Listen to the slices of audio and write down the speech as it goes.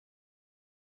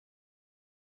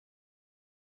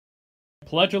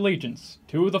Pledge allegiance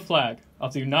to the flag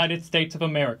of the United States of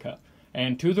America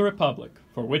and to the republic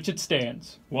for which it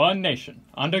stands, one nation,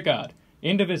 under God,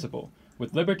 indivisible,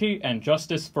 with liberty and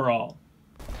justice for all.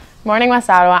 Morning, West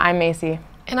Ottawa. I'm Macy.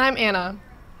 And I'm Anna.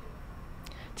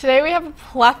 Today we have a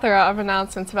plethora of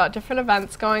announcements about different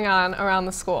events going on around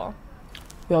the school.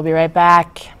 We'll be right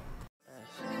back.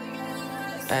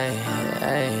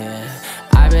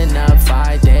 I've been up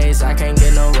 5 days, I can't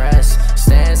get no rest.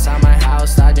 Stay inside my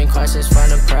house, dodging questions from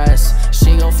the press.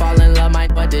 She gon' fall in love,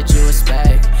 what did you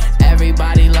expect?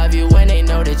 Everybody love you when they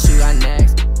know that you got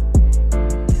next.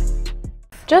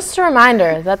 Just a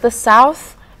reminder that the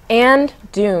South and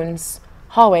Dunes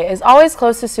hallway is always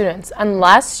closed to students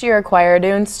unless you're a Choir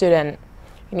Dunes student.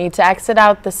 You need to exit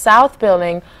out the South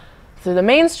building through the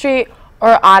Main Street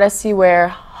or Odyssey Ware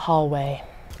hallway.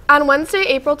 On Wednesday,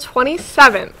 April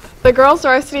 27th, the girls'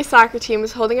 varsity soccer team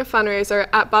is holding a fundraiser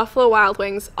at Buffalo Wild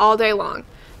Wings all day long.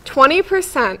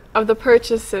 20% of the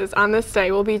purchases on this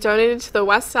day will be donated to the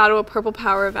West Ottawa Purple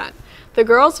Power event. The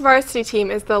girls' varsity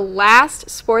team is the last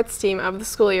sports team of the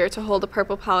school year to hold a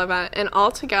Purple Power event, and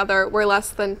altogether we're less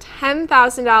than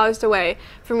 $10,000 away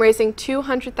from raising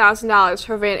 $200,000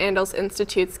 for Van Andels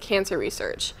Institute's cancer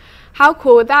research. How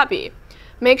cool would that be?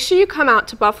 Make sure you come out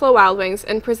to Buffalo Wild Wings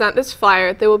and present this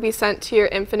flyer that will be sent to your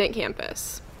Infinite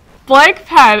campus. Blake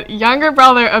Pett, younger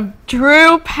brother of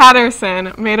Drew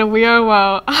Patterson, made a We Are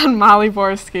Woe on Molly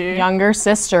Borski. Younger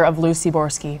sister of Lucy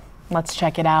Borski. Let's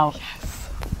check it out. Yes.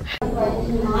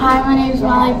 Hi, my name is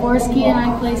Molly Borski and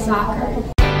I play soccer.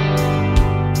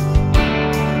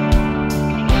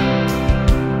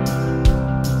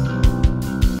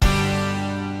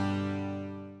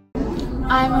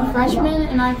 I'm a freshman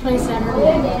and I play center.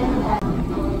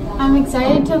 I'm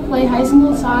excited to play high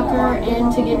school soccer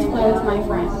and to get to play with my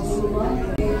friends.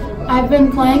 I've been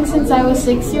playing since I was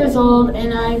 6 years old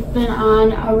and I've been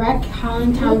on a Rec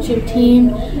Holland Township team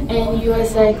and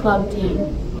USA Club team.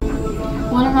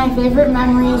 One of my favorite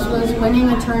memories was winning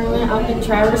a tournament up in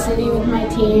Traverse City with my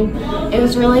team. It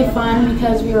was really fun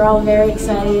because we were all very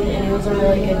excited and it was a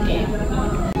really good game.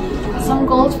 Some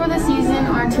goals for the season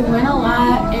are to win a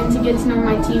lot and to get to know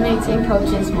my teammates and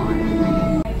coaches more.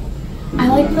 I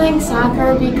like playing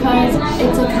soccer because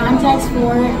it's a contact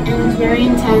sport and it's very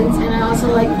intense, and I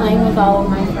also like playing with all of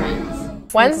my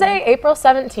friends. Wednesday, April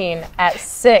 17 at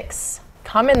 6.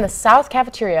 Come in the South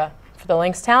Cafeteria for the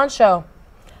Lynx Talent Show.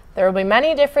 There will be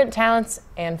many different talents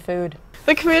and food.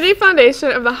 The Community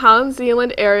Foundation of the Holland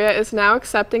Zeeland area is now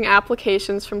accepting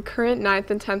applications from current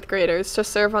 9th and 10th graders to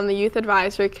serve on the Youth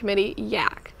Advisory Committee,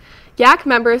 YAC. YAC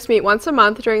members meet once a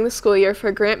month during the school year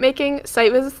for grant making,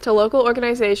 site visits to local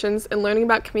organizations, and learning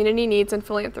about community needs and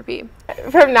philanthropy.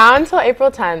 From now until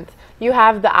April 10th, you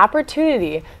have the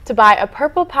opportunity to buy a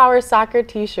Purple Power soccer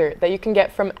t-shirt that you can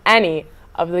get from any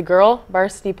of the girl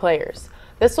varsity players.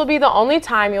 This will be the only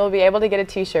time you will be able to get a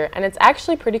t-shirt, and it's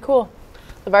actually pretty cool.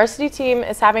 The varsity team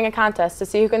is having a contest to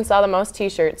see who can sell the most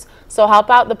t-shirts, so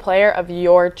help out the player of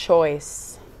your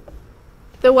choice.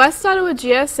 The West Ottawa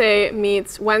GSA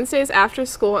meets Wednesdays after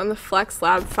school in the Flex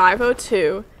Lab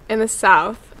 502 in the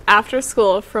South after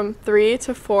school from 3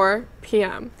 to 4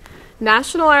 p.m.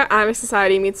 National Honor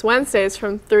Society meets Wednesdays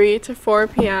from 3 to 4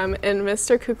 p.m. in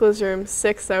Mr. Kukla's room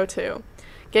 602.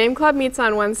 Game Club meets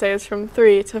on Wednesdays from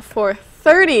 3 to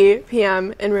 4:30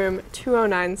 p.m. in room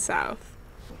 209 South.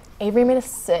 Avery made a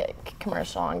sick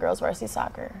commercial on girls varsity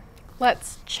soccer.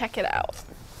 Let's check it out.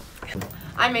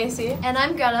 I'm Macy. And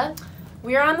I'm Greta.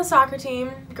 We are on the soccer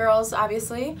team, girls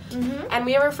obviously, and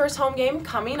we have our first home game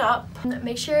coming up.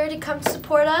 Make sure to come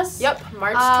support us. Yep,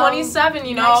 March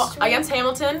 27, next week. against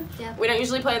Hamilton. Yep. We don't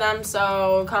usually play them,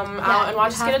 so come out and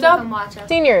watch us get a dub.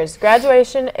 Seniors,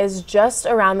 graduation is just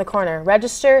around the corner.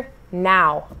 Register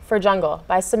now for Jungle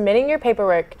by submitting your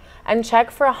paperwork and check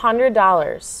for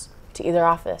 $100 to either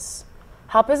office.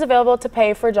 Help is available to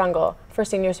pay for Jungle for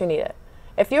seniors who need it.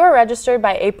 If you are registered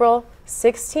by April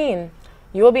 16,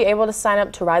 you will be able to sign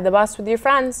up to ride the bus with your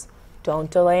friends. Don't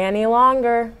delay any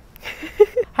longer.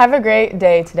 Have a great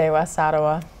day today, West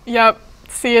Ottawa. Yep,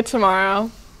 see you tomorrow.